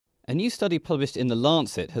A new study published in the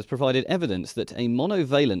Lancet has provided evidence that a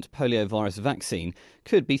monovalent poliovirus vaccine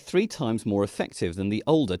could be 3 times more effective than the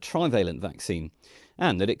older trivalent vaccine,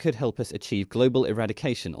 and that it could help us achieve global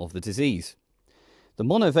eradication of the disease. The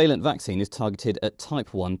monovalent vaccine is targeted at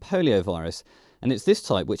type 1 poliovirus, and it's this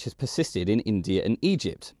type which has persisted in India and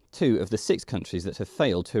Egypt, 2 of the 6 countries that have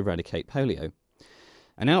failed to eradicate polio.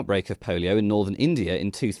 An outbreak of polio in northern India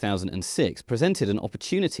in 2006 presented an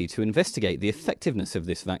opportunity to investigate the effectiveness of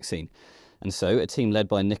this vaccine, and so a team led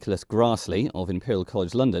by Nicholas Grassley of Imperial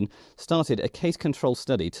College London started a case control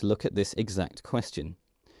study to look at this exact question.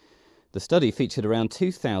 The study featured around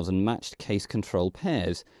 2,000 matched case control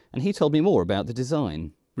pairs, and he told me more about the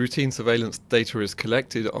design. Routine surveillance data is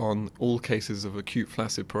collected on all cases of acute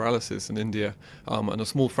flaccid paralysis in India, and a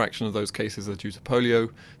small fraction of those cases are due to polio.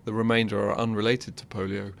 The remainder are unrelated to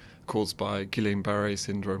polio, caused by Guillain-Barré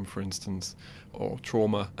syndrome, for instance, or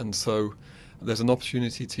trauma. And so there's an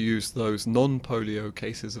opportunity to use those non-polio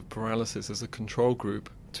cases of paralysis as a control group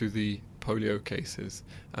to the polio cases.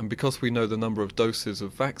 And because we know the number of doses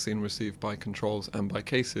of vaccine received by controls and by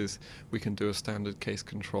cases, we can do a standard case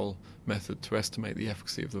control method to estimate the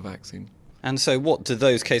efficacy of the vaccine. And so what do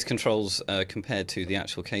those case controls compare to the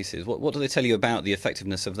actual cases? What do they tell you about the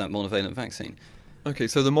effectiveness of that monovalent vaccine? Okay,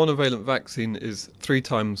 so the monovalent vaccine is 3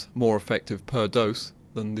 times more effective per dose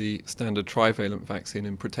than the standard trivalent vaccine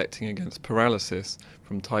in protecting against paralysis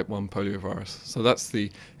from type 1 poliovirus. So that's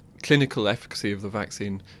the clinical efficacy of the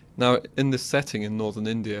vaccine. Now, in this setting in northern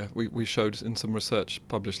India, we showed in some research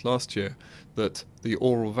published last year that the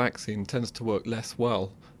oral vaccine tends to work less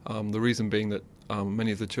well. The reason being that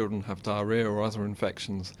many of the children have diarrhea or other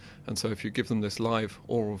infections, and so if you give them this live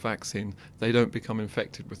oral vaccine, they don't become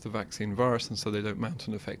infected with the vaccine virus, and so they don't mount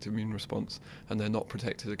an effective immune response, and they're not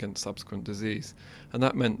protected against subsequent disease. And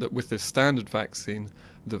that meant that with this standard vaccine,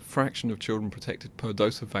 the fraction of children protected per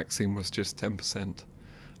dose of vaccine was just 10%.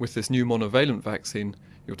 With this new monovalent vaccine,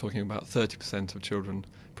 you're talking about 30% of children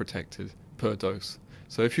protected per dose.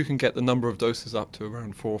 So if you can get the number of doses up to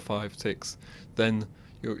around 4, 5, 6, then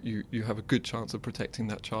you have a good chance of protecting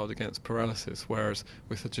that child against paralysis, whereas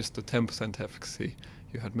with just a 10% efficacy,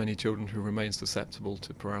 you had many children who remain susceptible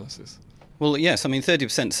to paralysis. Well, yes, I mean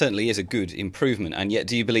 30% certainly is a good improvement, and yet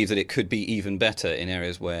do you believe that it could be even better in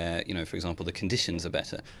areas where, for example, the conditions are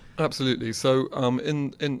better? Absolutely. So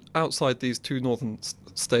in outside these 2 northern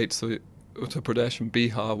states, so Uttar Pradesh and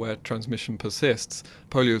Bihar, where transmission persists,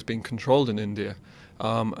 polio is being controlled in India.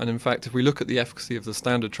 And in fact, if we look at the efficacy of the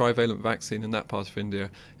standard trivalent vaccine in that part of India,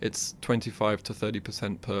 it's 25 to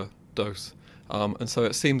 30% per dose. And so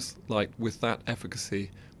it seems like with that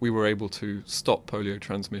efficacy, we were able to stop polio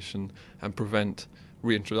transmission and prevent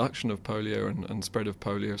reintroduction of polio and spread of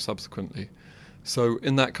polio subsequently. So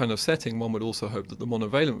in that kind of setting, one would also hope that the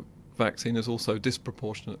monovalent vaccine is also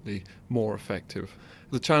disproportionately more effective.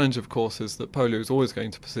 The challenge, of course, is that polio is always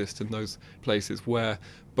going to persist in those places where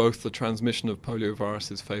both the transmission of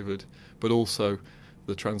poliovirus is favoured, but also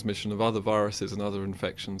the transmission of other viruses and other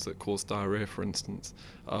infections that cause diarrhea, for instance,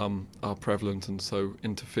 are prevalent and so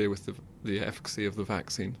interfere with the efficacy of the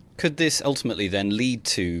vaccine. Could this ultimately then lead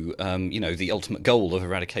to, the ultimate goal of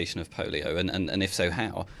eradication of polio, and if so,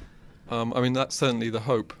 how? I mean, that's certainly the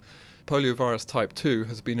hope. Poliovirus type 2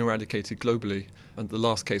 has been eradicated globally, and the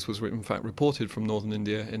last case was in fact reported from northern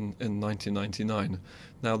India in 1999.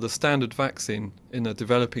 Now, the standard vaccine in a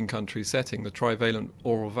developing country setting, the trivalent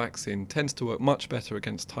oral vaccine, tends to work much better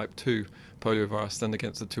against type 2 poliovirus than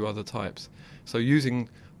against the 2 other types. So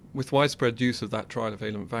with widespread use of that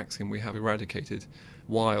trivalent vaccine, we have eradicated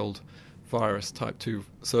wild virus type 2.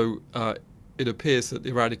 So it appears that the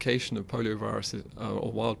eradication of poliovirus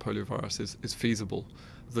or wild poliovirus is feasible.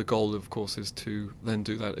 The goal, of course, is to then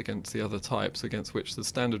do that against the other types, against which the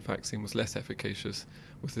standard vaccine was less efficacious.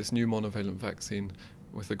 With this new monovalent vaccine,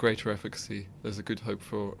 with a greater efficacy, there's a good hope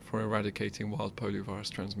for eradicating wild poliovirus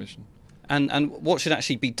transmission. And what should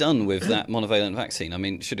actually be done with that monovalent vaccine? I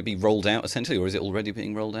mean, should it be rolled out essentially, or is it already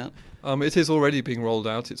being rolled out? It is already being rolled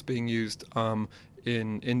out. It's being used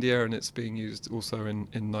in India, and it's being used also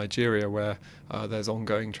in Nigeria, where there's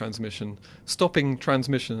ongoing transmission. Stopping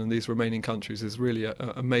transmission in these remaining countries is really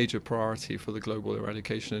a major priority for the Global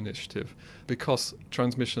Eradication Initiative, because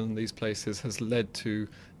transmission in these places has led to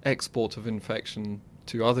export of infection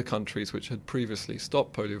to other countries which had previously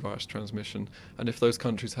stopped poliovirus transmission, and if those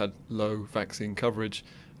countries had low vaccine coverage,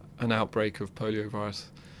 an outbreak of poliovirus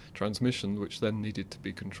transmission, which then needed to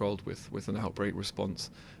be controlled with an outbreak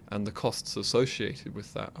response, and the costs associated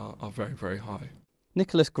with that are very, very high.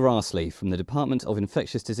 Nicholas Grassley from the Department of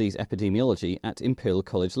Infectious Disease Epidemiology at Imperial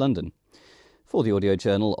College London. For the audio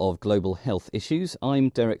journal of Global Health Issues, I'm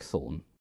Derek Thorne.